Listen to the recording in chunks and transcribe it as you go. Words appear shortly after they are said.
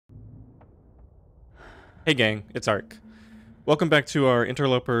Hey gang, it's Ark. Welcome back to our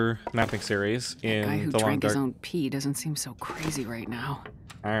Interloper mapping series That guy in who the Long drank his Dark. own pee doesn't seem so crazy right now.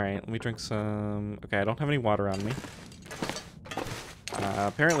 Alright, let me drink some... Okay, I don't have any water on me.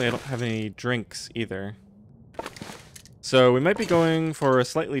 Apparently I don't have any drinks either. So we might be going for a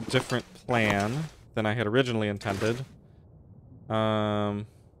slightly different plan than I had originally intended. Um...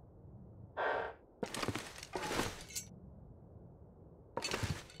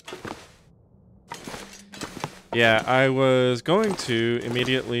 Yeah, I was going to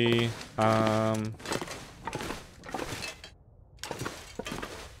immediately,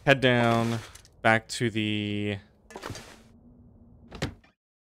 head down back to the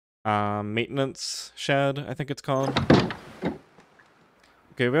maintenance shed, I think it's called.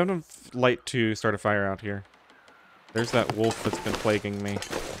 Okay, we have enough light to start a fire out here. There's that wolf that's been plaguing me.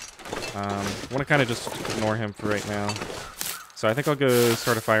 I want to kind of just ignore him for right now. So I think I'll go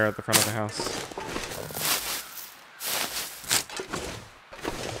start a fire at the front of the house.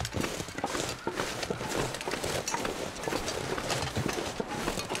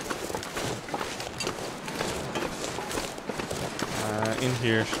 In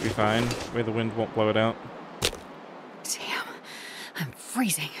here should be fine. That way the wind won't blow it out. Damn, I'm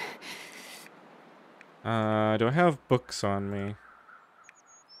freezing. Do I have books on me?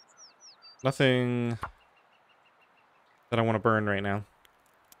 Nothing that I want to burn right now.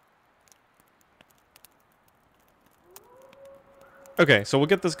 Okay, so we'll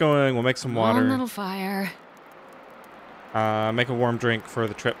get this going. We'll make some Come on, water. little fire. Make a warm drink for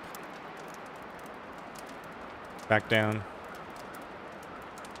the trip. Back down.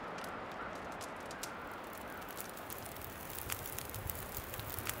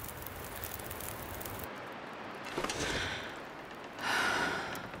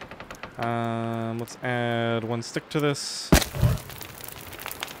 Let's add one stick to this.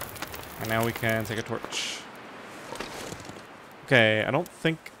 And now we can take a torch. Okay, I don't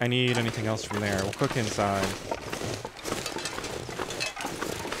think I need anything else from there. We'll cook inside.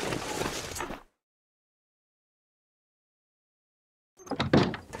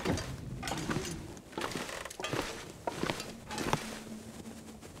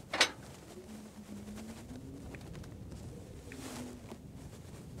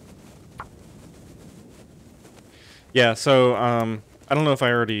 Yeah, so, I don't know if I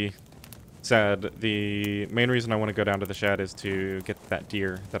already said, the main reason I want to go down to the shed is to get that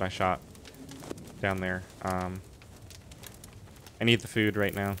deer that I shot down there. I need the food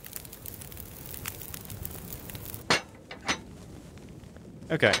right now.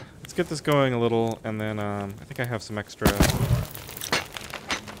 Okay, let's get this going a little, and then, I think I have some extra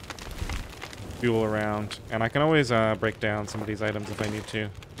fuel around. And I can always, break down some of these items if I need to.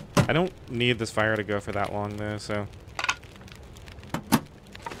 I don't need this fire to go for that long, though, so...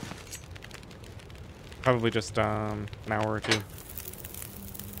 Probably just, an hour or two.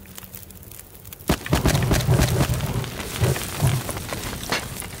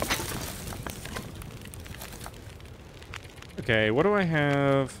 Okay, what do I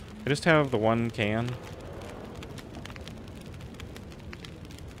have? I just have the one can.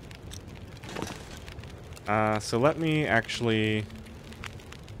 So let me actually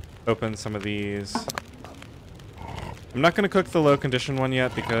open some of these. I'm not going to cook the low condition one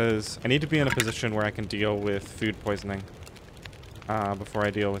yet because I need to be in a position where I can deal with food poisoning before I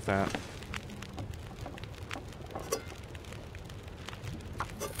deal with that.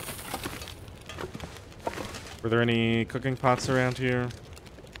 Were there any cooking pots around here?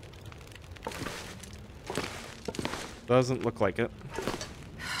 Doesn't look like it.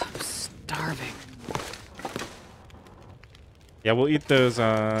 I'm starving. Yeah, we'll eat those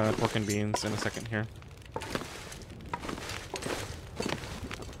pork and beans in a second here.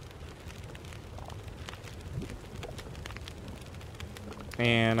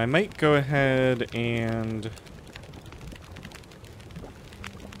 And I might go ahead and...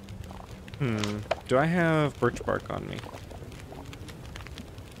 Do I have birch bark on me?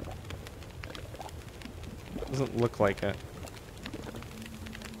 Doesn't look like it.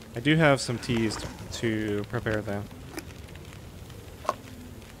 I do have some teas to prepare though.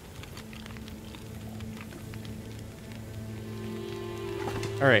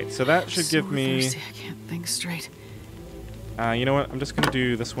 Alright, so that should give me... Thirsty, I can't think straight. You know what? I'm just going to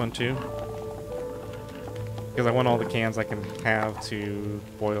do this one too. Because I want all the cans I can have to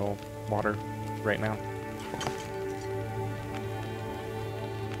boil water right now.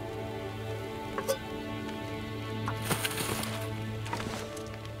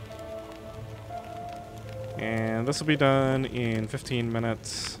 And this will be done in 15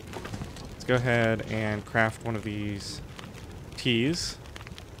 minutes. Let's go ahead and craft one of these teas.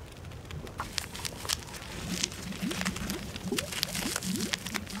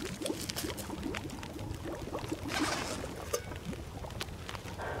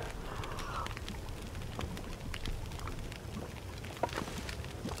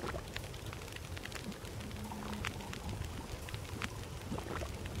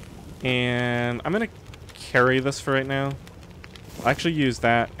 And I'm going to carry this for right now. I'll actually use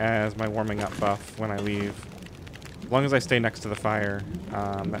that as my warming up buff when I leave. As long as I stay next to the fire,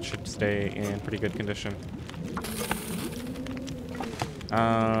 that should stay in pretty good condition.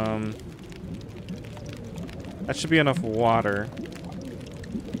 That should be enough water.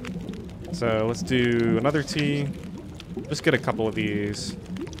 So let's do another tea. Just get a couple of these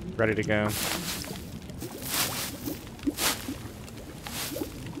ready to go.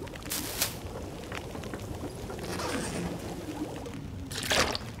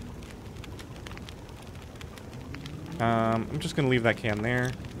 I'm just going to leave that can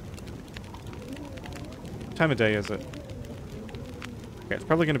there. What time of day is it? Okay, it's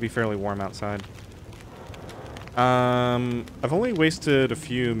probably going to be fairly warm outside. I've only wasted a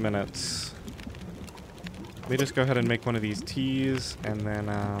few minutes. Let me just go ahead and make one of these teas, and then,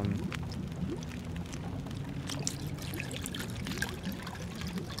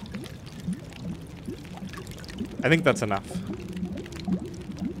 I think that's enough.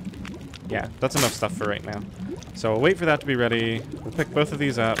 Yeah, that's enough stuff for right now. So we'll wait for that to be ready. We'll pick both of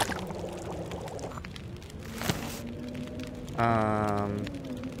these up.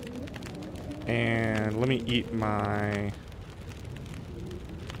 And let me eat my...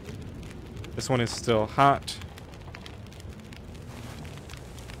 This one is still hot.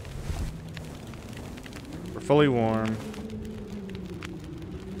 We're fully warm.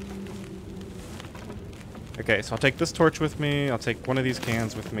 Okay, so I'll take this torch with me. I'll take one of these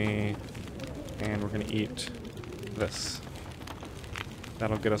cans with me. And we're going to eat this.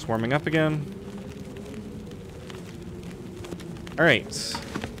 That'll get us warming up again. Alright.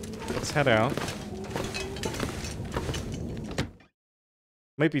 Let's head out.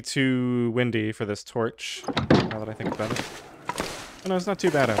 Might be too windy for this torch, now that I think about it. Oh no, it's not too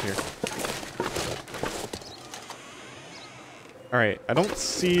bad out here. Alright, I don't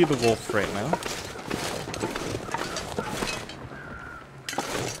see the wolf right now.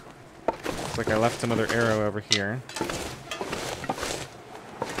 Looks like I left another arrow over here.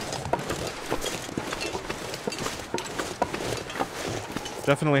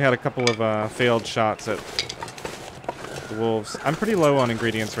 Definitely had a couple of failed shots at the wolves. I'm pretty low on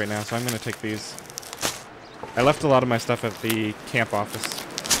ingredients right now, so I'm going to take these. I left a lot of my stuff at the camp office.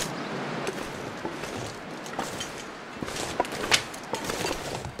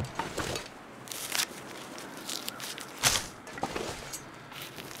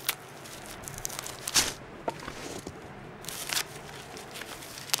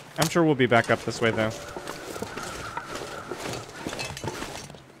 I'm sure we'll be back up this way, though.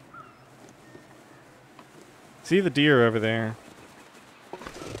 See the deer over there.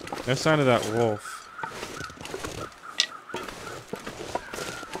 No sign of that wolf.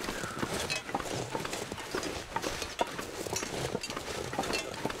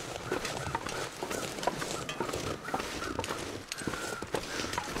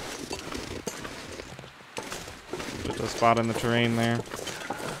 Just a spot in the terrain there.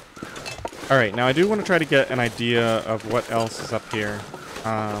 Alright, now I do want to try to get an idea of what else is up here.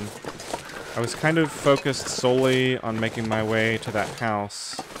 I was kind of focused solely on making my way to that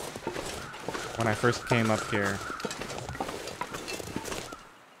house when I first came up here.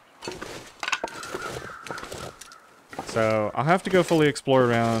 So I'll have to go fully explore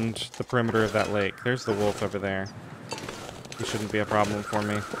around the perimeter of that lake. There's the wolf over there. He shouldn't be a problem for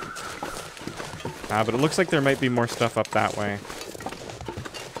me. But it looks like there might be more stuff up that way.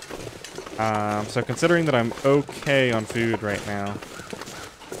 So considering that I'm okay on food right now,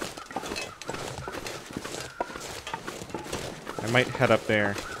 I might head up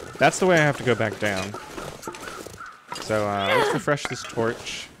there. That's the way I have to go back down. So let's refresh this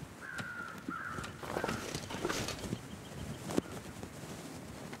torch.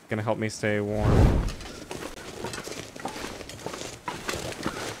 Gonna help me stay warm.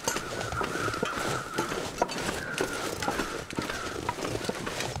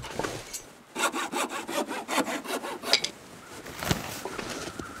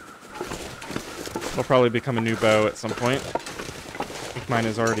 It'll probably become a new bow at some point. I think mine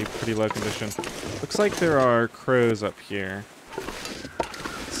is already pretty low condition. Looks like there are crows up here.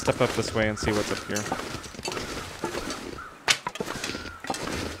 Let's step up this way and see what's up here.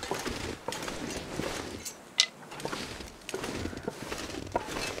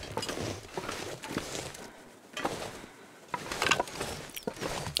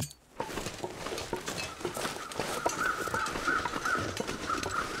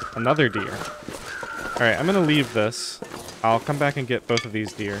 Another deer. Alright, I'm gonna leave this. I'll come back and get both of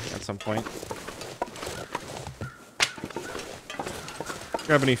these deer at some point.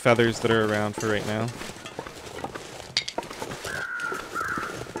 Grab any feathers that are around for right now.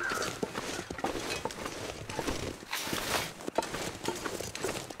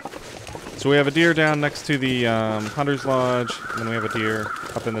 So we have a deer down next to the hunter's lodge, and then we have a deer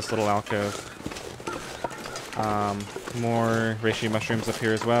up in this little alcove. More reishi mushrooms up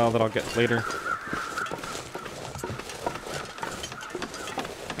here as well that I'll get later.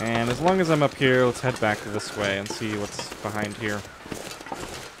 And as long as I'm up here, let's head back this way and see what's behind here.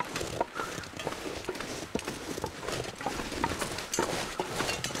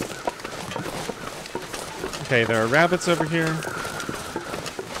 Okay, there are rabbits over here.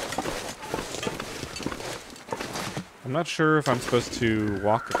 I'm not sure if I'm supposed to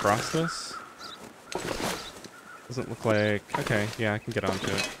walk across this. Doesn't look like... Okay, yeah, I can get onto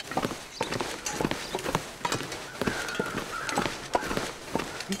it.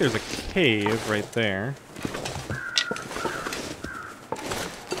 I think there's a cave right there.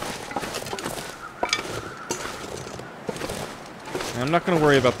 I'm not going to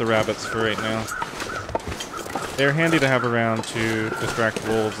worry about the rabbits for right now. They're handy to have around to distract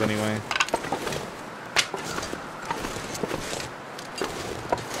wolves anyway.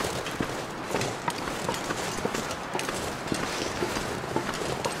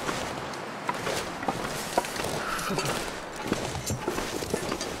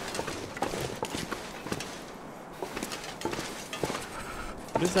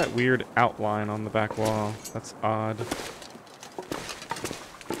 What is that weird outline on the back wall? That's odd.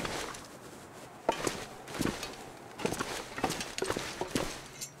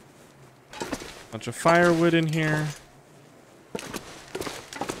 Bunch of firewood in here.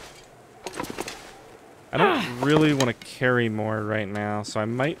 I don't really want to carry more right now, so I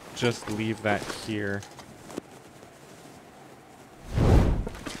might just leave that here.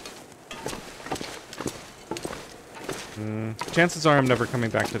 Chances are I'm never coming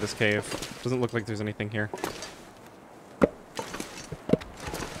back to this cave. Doesn't look like there's anything here.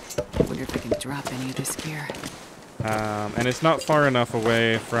 Wonder if I can drop any of this gear. And it's not far enough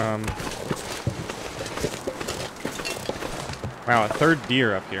away from... Wow, a third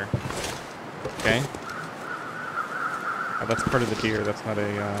deer up here. Okay. Oh, that's part of the deer. That's not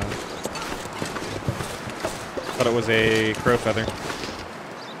a... Thought it was a crow feather.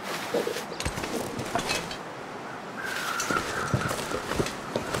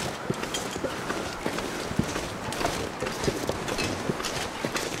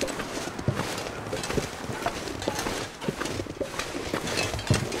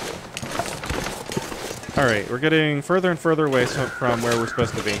 Alright, we're getting further and further away from where we're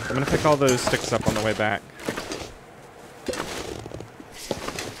supposed to be. I'm going to pick all those sticks up on the way back.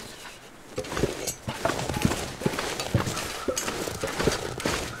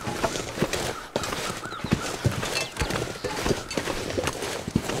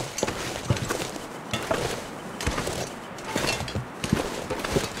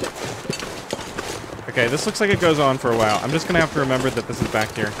 Okay, this looks like it goes on for a while. I'm just going to have to remember that this is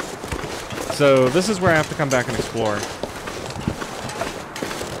back here. So this is where I have to come back and explore.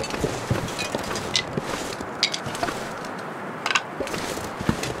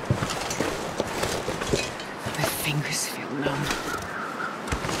 My fingers feel numb.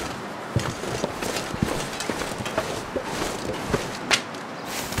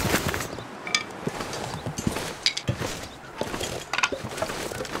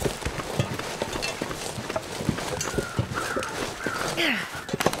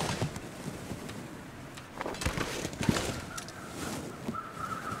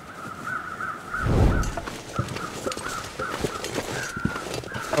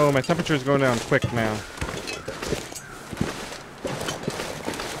 Oh, my temperature is going down quick now.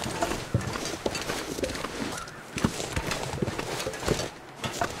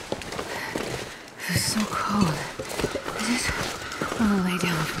 It's so cold. I just want to lay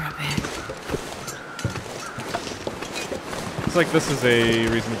down for a bit. Looks like this is a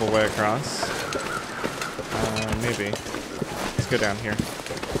reasonable way across. Maybe. Let's go down here.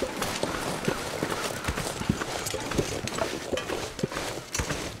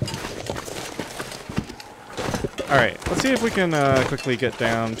 Alright, let's see if we can quickly get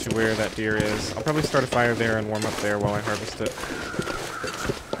down to where that deer is. I'll probably start a fire there and warm up there while I harvest it.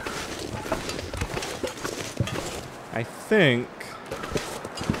 I think...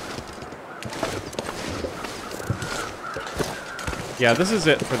 Yeah, this is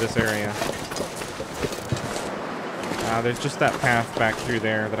it for this area. There's just that path back through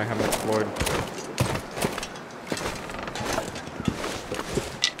there that I haven't explored.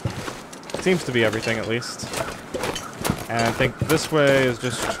 Seems to be everything, at least. And I think this way is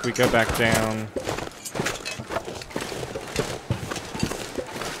just, we go back down.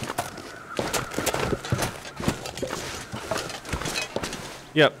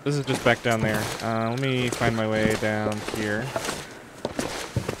 Yep, this is just back down there. Let me find my way down here.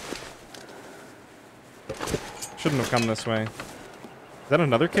 Shouldn't have come this way. Is that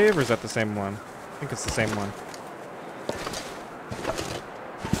another cave or is that the same one? I think it's the same one.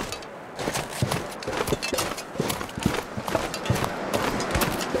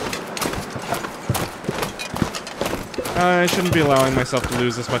 I shouldn't be allowing myself to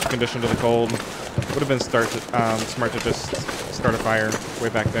lose this much condition to the cold. Would have been smart to just start a fire way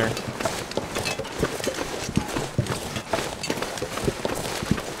back there.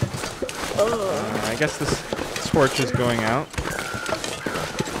 I guess this torch is going out.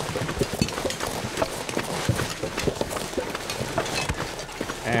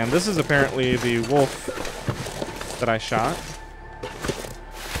 And this is apparently the wolf that I shot.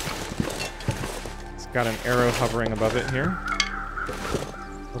 It's got an arrow hovering above it here.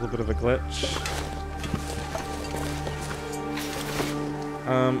 A little bit of a glitch.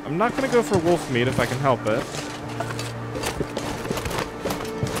 I'm not going to go for wolf meat if I can help it.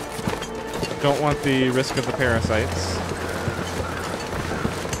 Don't want the risk of the parasites.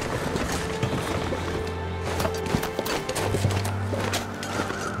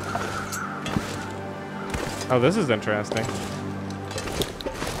 Oh, this is interesting.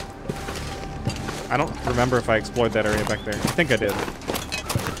 I don't remember if I explored that area back there. I think I did.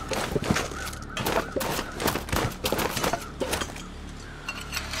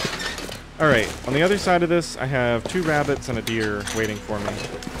 Alright, on the other side of this, I have 2 rabbits and a deer waiting for me.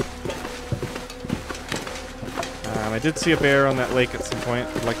 I did see a bear on that lake at some point.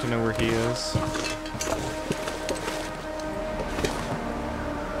 I'd like to know where he is.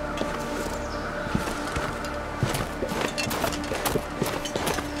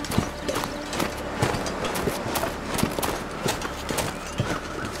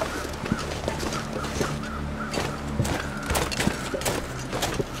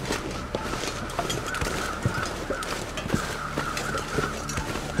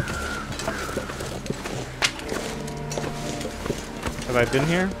 Have I been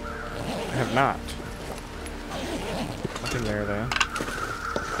here? I have not. Nothing there, though.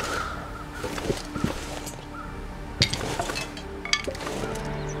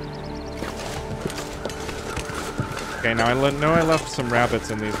 Okay, now I know I left some rabbits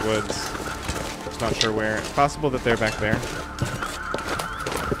in these woods. Just not sure where. It's possible that they're back there.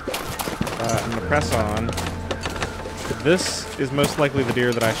 I'm gonna press on. This is most likely the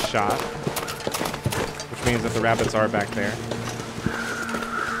deer that I shot, which means that the rabbits are back there.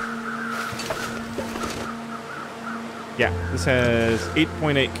 Yeah, this has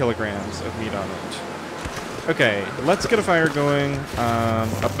 8.8 kilograms of meat on it. Okay, let's get a fire going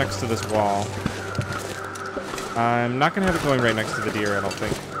up next to this wall. I'm not going to have it going right next to the deer, I don't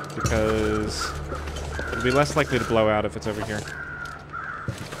think, because it'll be less likely to blow out if it's over here.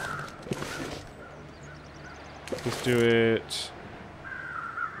 Just do it.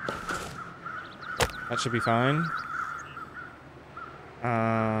 That should be fine.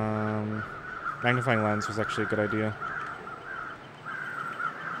 Magnifying lens was actually a good idea.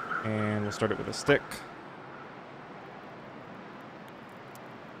 And we'll start it with a stick.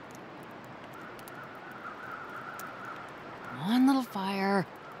 Come on, little fire.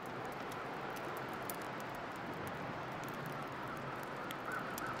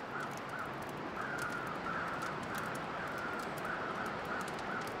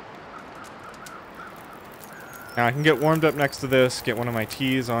 Now I can get warmed up next to this, get one of my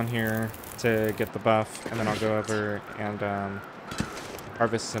teas on here to get the buff, and then I'll go over and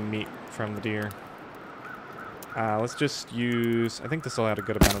harvest some meat from the deer. Let's just use... I think this will add a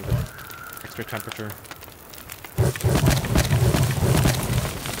good amount of extra temperature.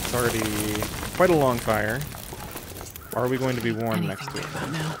 It's already quite a long fire. Are we going to be warm next to it?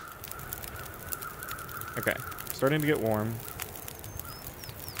 Okay, starting to get warm.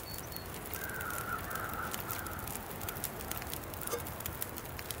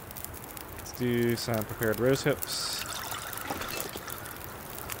 Let's do some prepared rose hips.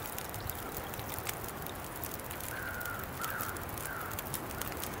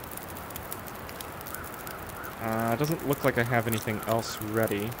 It doesn't look like I have anything else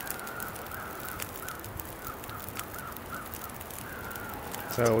ready.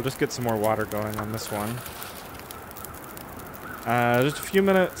 So we'll just get some more water going on this one. Just a few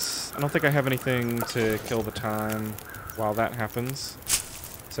minutes. I don't think I have anything to kill the time while that happens.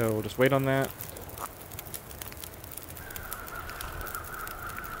 So we'll just wait on that.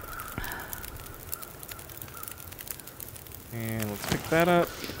 And let's pick that up.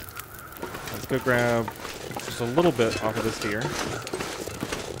 Let's go grab just a little bit off of this deer.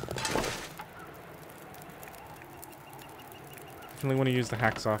 Definitely want to use the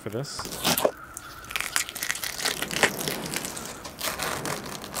hacksaw for this.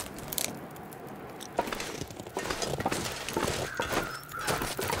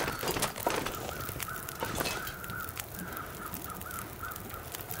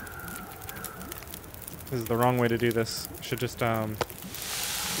 This is the wrong way to do this. I should just drop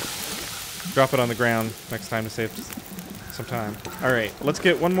it on the ground next time to save some time. Alright, let's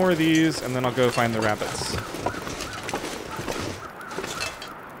get one more of these, and then I'll go find the rabbits.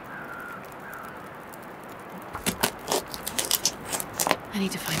 I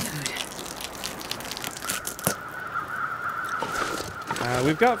need to find food.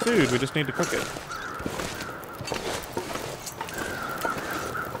 We've got food, we just need to cook it.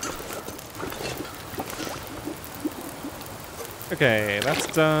 Okay, that's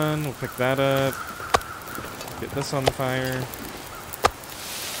done. We'll pick that up. Get this on the fire.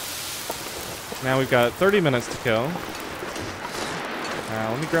 Now we've got 30 minutes to kill.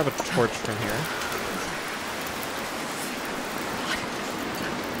 Let me grab a torch from here.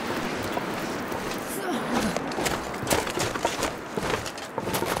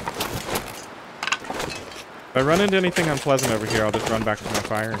 If I run into anything unpleasant over here, I'll just run back to my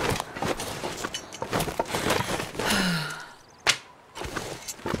fire.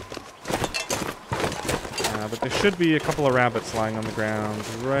 But there should be a couple of rabbits lying on the ground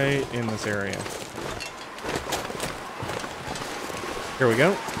right in this area. Here we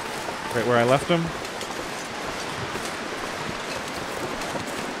go. Right where I left them.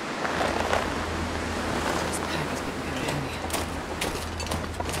 This pack is getting kind of heavy.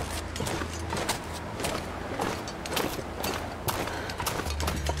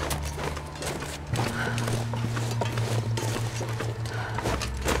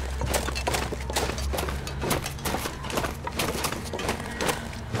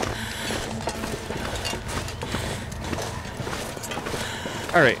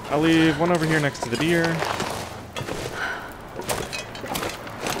 Alright, I'll leave one over here next to the deer.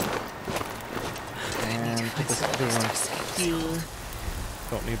 And put this other one here.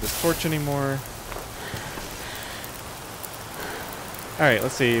 Don't need this torch anymore. Alright,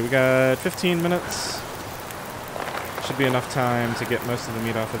 let's see. We got 15 minutes. Should be enough time to get most of the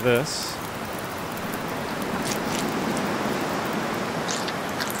meat off of this.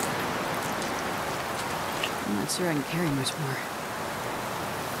 I'm not sure I can carry much more.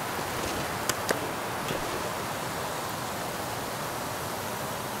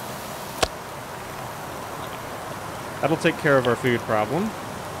 That'll take care of our food problem.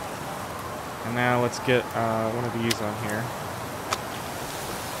 And now let's get one of these on here.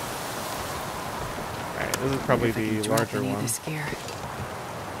 Alright, this is probably the larger one.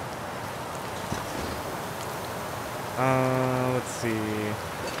 Let's see.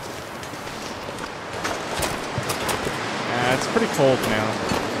 It's pretty cold now.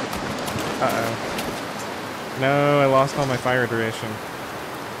 Uh-oh. No, I lost all my fire duration.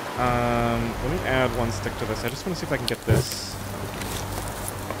 Let me add one stick to this. I just want to see if I can get this.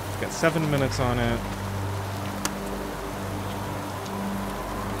 Got 7 minutes on it.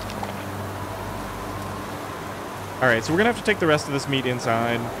 Alright, so we're gonna have to take the rest of this meat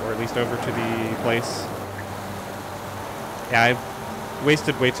inside, or at least over to the place. Yeah, I've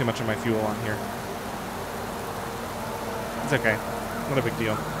wasted way too much of my fuel on here. It's okay. Not a big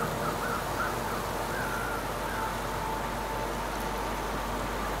deal.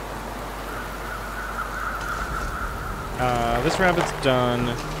 This rabbit's done.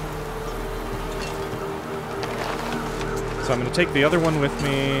 So I'm going to take the other one with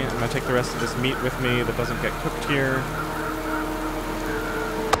me. I'm going to take the rest of this meat with me that doesn't get cooked here.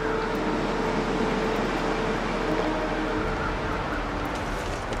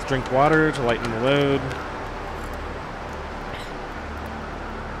 Let's drink water to lighten the load.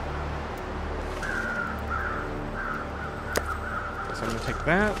 So I'm going to take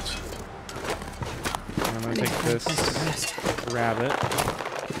that. And I'm going to take this rabbit.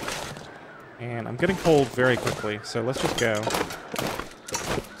 And I'm getting cold very quickly, so let's just go.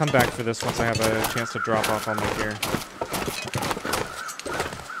 Come back for this once I have a chance to drop off all my gear.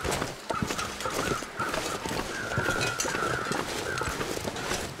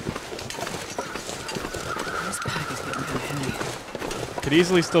 This pack is getting kind of heavy. Could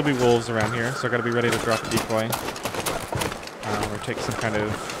easily still be wolves around here, so I gotta be ready to drop a decoy. Or take some kind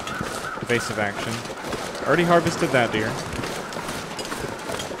of evasive action. Already harvested that deer.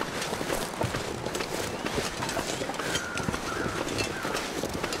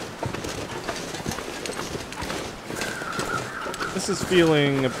 This is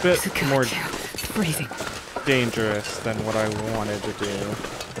feeling a bit more dangerous than what I wanted to do.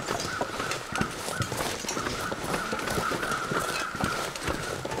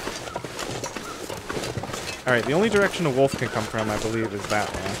 Alright, the only direction a wolf can come from, I believe, is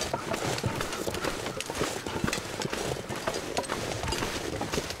that way.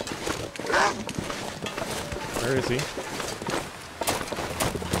 Where is he?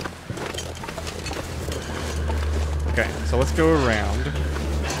 Okay, so let's go around.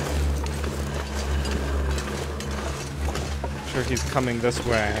 Sure he's coming this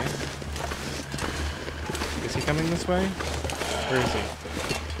way. Is he coming this way? Where is he?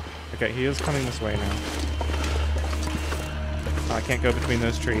 Okay, he is coming this way now. Oh, I can't go between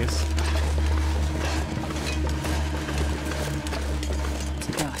those trees. It's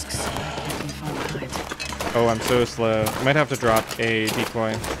dusk, so I can't be far behind. Oh, I'm so slow. I might have to drop a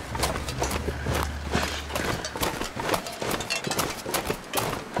decoy.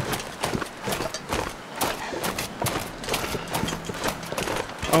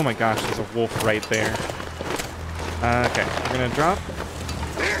 Oh my gosh, there's a wolf right there. Okay, we're gonna drop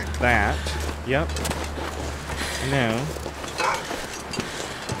that. Yep. No.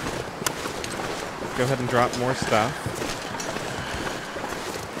 Go ahead and drop more stuff.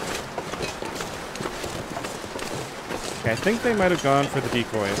 Okay, I think they might have gone for the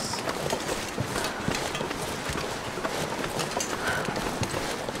decoys.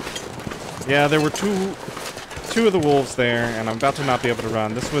 Yeah, there were two of the wolves there, and I'm about to not be able to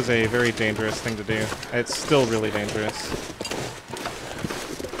run. This was a very dangerous thing to do. It's still really dangerous.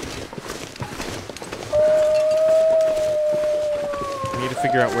 I need to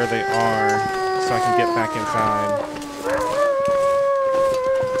figure out where they are so I can get back inside.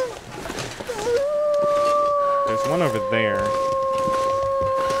 There's one over there.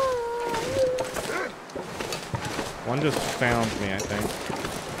 One just found me, I think.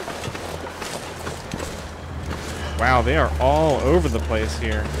 Wow, they are all over the place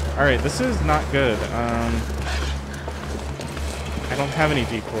here. Alright, this is not good. I don't have any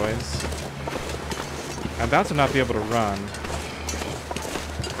decoys. I'm about to not be able to run.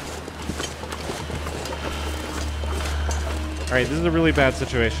 Alright, this is a really bad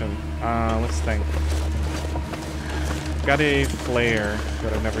situation. Let's think. Got a flare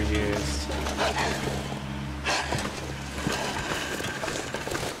that I've never used.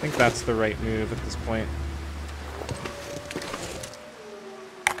 I think that's the right move at this point.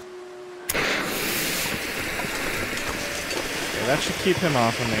 That should keep him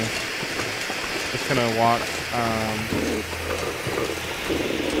off of me. Just gonna walk,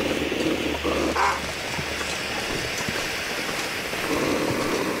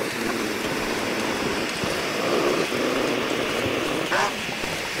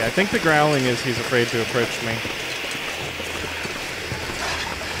 yeah, I think the growling is he's afraid to approach me.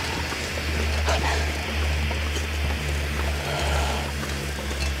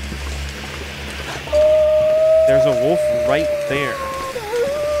 There's a wolf right there.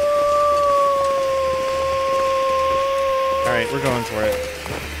 Alright, we're going for it.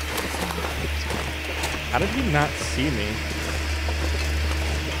 How did he not see me?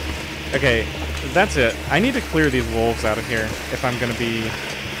 Okay, that's it. I need to clear these wolves out of here if I'm going to be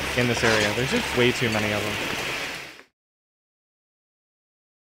in this area. There's just way too many of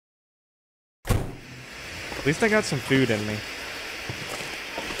them. At least I got some food in me.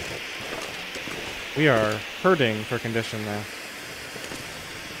 We are hurting for condition now.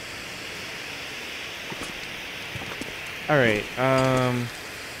 Alright,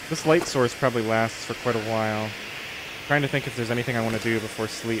 this light source probably lasts for quite a while. I'm trying to think if there's anything I want to do before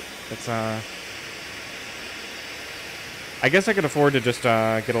sleep. It's, I guess I could afford to just,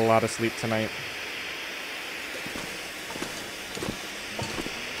 get a lot of sleep tonight.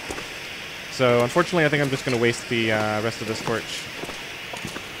 So, unfortunately, I think I'm just going to waste the, rest of this torch.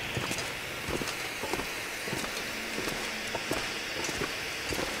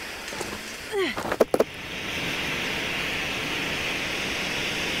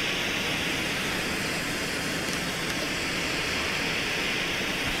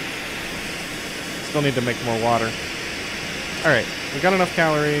 Still need to make more water. Alright, we got enough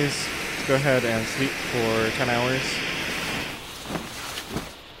calories. Let's go ahead and sleep for 10 hours.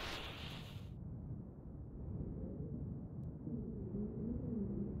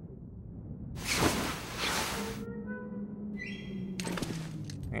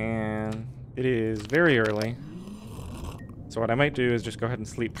 And it is very early. So what I might do is just go ahead and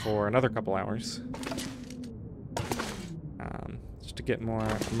sleep for another couple hours. Just to get more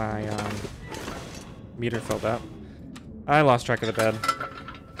my meter filled up. I lost track of the bed.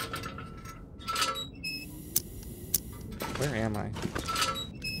 Where am I?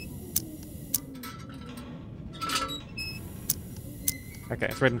 Okay,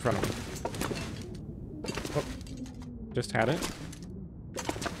 it's right in front of me. Oh, just had it.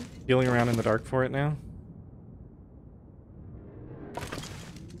 Feeling around in the dark for it now.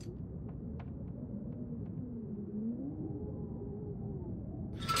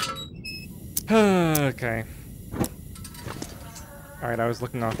 Okay. Alright, I was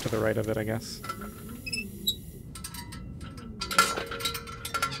looking off to the right of it, I guess.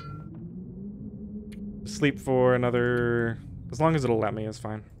 sleep for another... As long as it'll let me is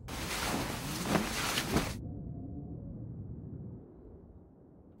fine.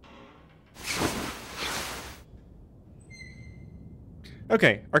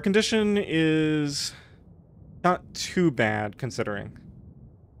 Okay, our condition is not too bad, considering.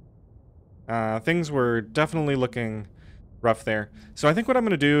 Things were definitely looking rough there. So I think what I'm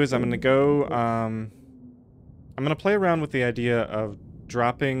going to do is I'm going to go... I'm going to play around with the idea of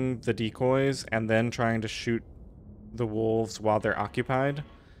dropping the decoys and then trying to shoot the wolves while they're occupied.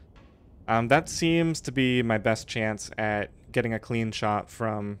 That seems to be my best chance at getting a clean shot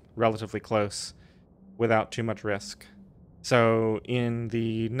from relatively close without too much risk. So in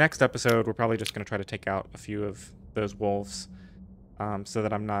the next episode, we're probably just going to try to take out a few of those wolves so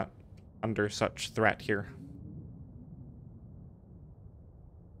that I'm not under such threat here.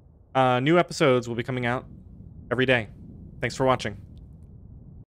 New episodes will be coming out every day. Thanks for watching.